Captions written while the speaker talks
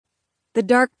The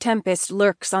dark tempest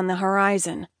lurks on the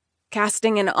horizon,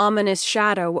 casting an ominous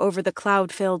shadow over the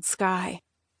cloud-filled sky.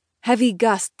 Heavy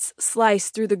gusts slice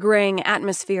through the graying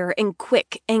atmosphere in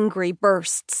quick, angry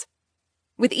bursts.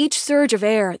 With each surge of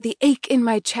air, the ache in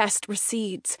my chest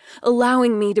recedes,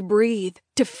 allowing me to breathe,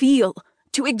 to feel,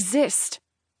 to exist.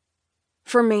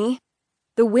 For me,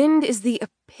 the wind is the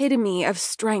epitome of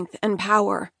strength and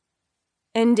power.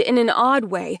 And in an odd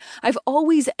way, I've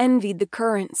always envied the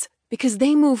currents, because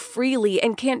they move freely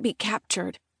and can't be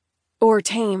captured or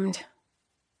tamed.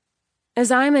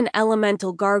 As I'm an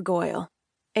elemental gargoyle,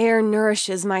 air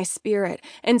nourishes my spirit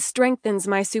and strengthens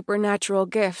my supernatural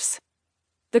gifts.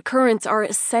 The currents are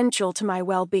essential to my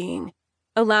well-being,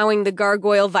 allowing the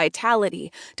gargoyle vitality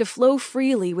to flow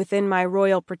freely within my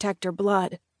royal protector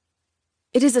blood.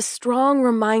 It is a strong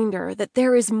reminder that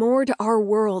there is more to our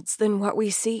worlds than what we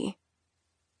see.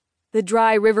 The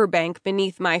dry riverbank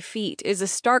beneath my feet is a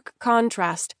stark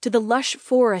contrast to the lush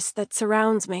forest that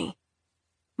surrounds me.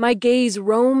 My gaze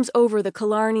roams over the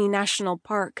Killarney National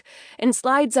Park and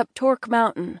slides up Torque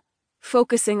Mountain,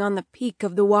 focusing on the peak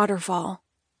of the waterfall.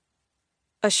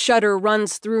 A shudder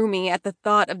runs through me at the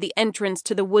thought of the entrance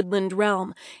to the woodland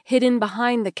realm, hidden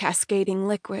behind the cascading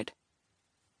liquid.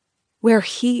 Where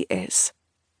he is.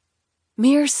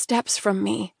 Mere steps from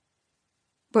me,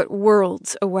 but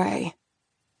worlds away.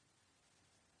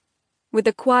 With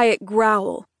a quiet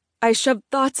growl, I shove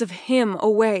thoughts of him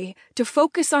away to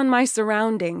focus on my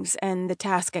surroundings and the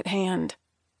task at hand.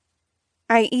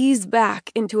 I ease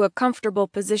back into a comfortable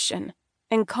position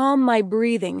and calm my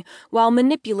breathing while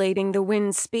manipulating the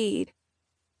wind's speed.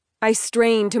 I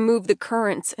strain to move the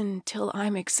currents until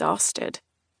I'm exhausted.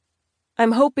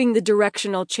 I'm hoping the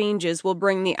directional changes will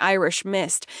bring the Irish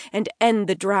mist and end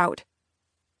the drought.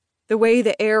 The way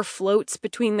the air floats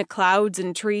between the clouds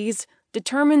and trees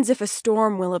determines if a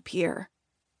storm will appear.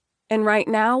 And right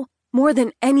now, more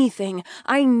than anything,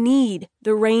 I need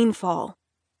the rainfall.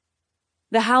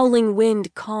 The howling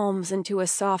wind calms into a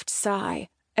soft sigh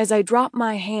as I drop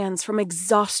my hands from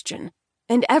exhaustion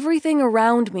and everything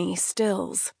around me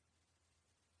stills.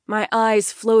 My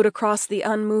eyes float across the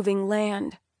unmoving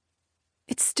land.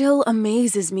 It still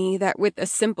amazes me that with a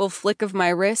simple flick of my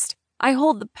wrist, I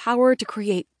hold the power to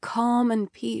create calm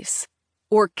and peace,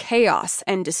 or chaos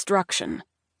and destruction.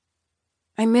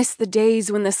 I miss the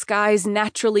days when the skies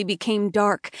naturally became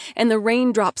dark and the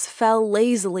raindrops fell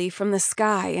lazily from the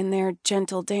sky in their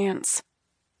gentle dance.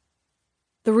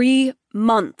 3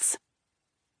 months.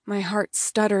 My heart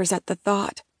stutters at the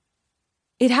thought.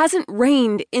 It hasn't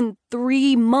rained in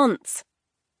 3 months.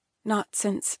 Not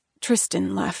since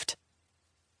Tristan left.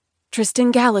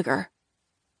 Tristan Gallagher.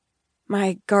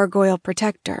 My gargoyle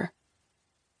protector.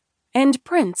 And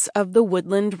prince of the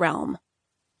woodland realm.